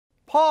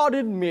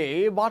Pardon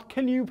me, but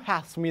can you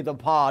pass me the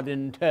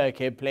pardon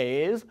turkey,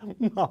 please?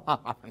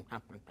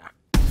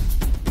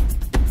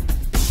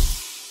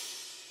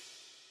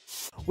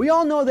 We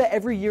all know that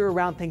every year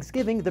around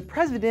Thanksgiving, the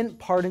president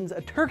pardons a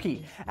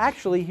turkey.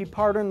 Actually, he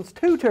pardons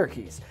 2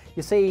 turkeys.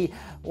 You see,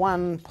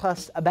 1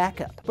 plus a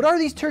backup. But are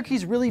these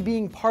turkeys really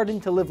being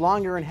pardoned to live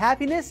longer in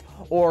happiness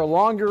or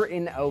longer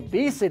in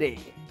obesity?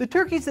 The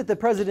turkeys that the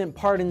president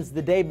pardons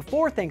the day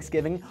before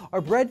Thanksgiving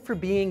are bred for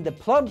being the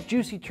plump,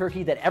 juicy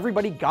turkey that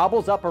everybody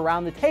gobbles up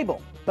around the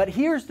table. But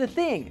here's the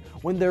thing,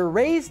 when they're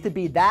raised to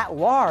be that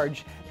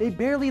large, they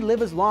barely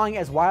live as long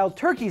as wild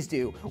turkeys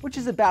do, which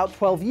is about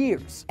 12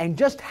 years. And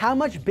just how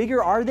much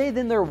bigger are they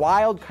than their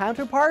wild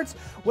counterparts?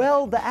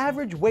 Well, the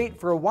average weight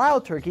for a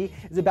wild turkey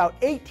is about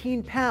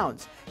 18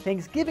 pounds.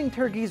 Thanksgiving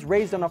turkeys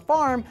raised on a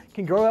farm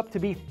can grow up to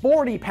be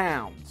 40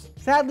 pounds.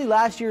 Sadly,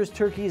 last year's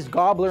turkeys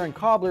Gobbler and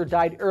Cobbler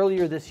died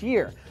earlier this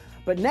year.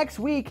 But next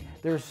week,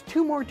 there's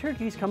 2 more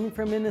turkeys coming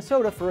from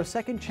Minnesota for a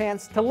second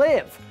chance to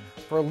live.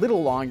 For a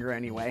little longer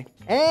anyway.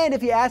 And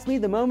if you ask me,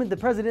 the moment the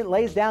president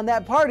lays down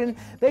that pardon,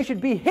 they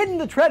should be hitting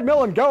the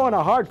treadmill and go on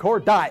a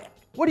hardcore diet.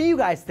 What do you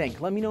guys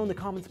think? Let me know in the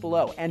comments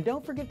below. And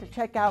don't forget to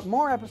check out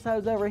more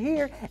episodes over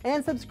here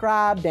and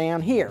subscribe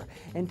down here.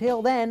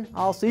 Until then,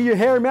 I'll see you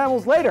hairy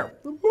mammals later.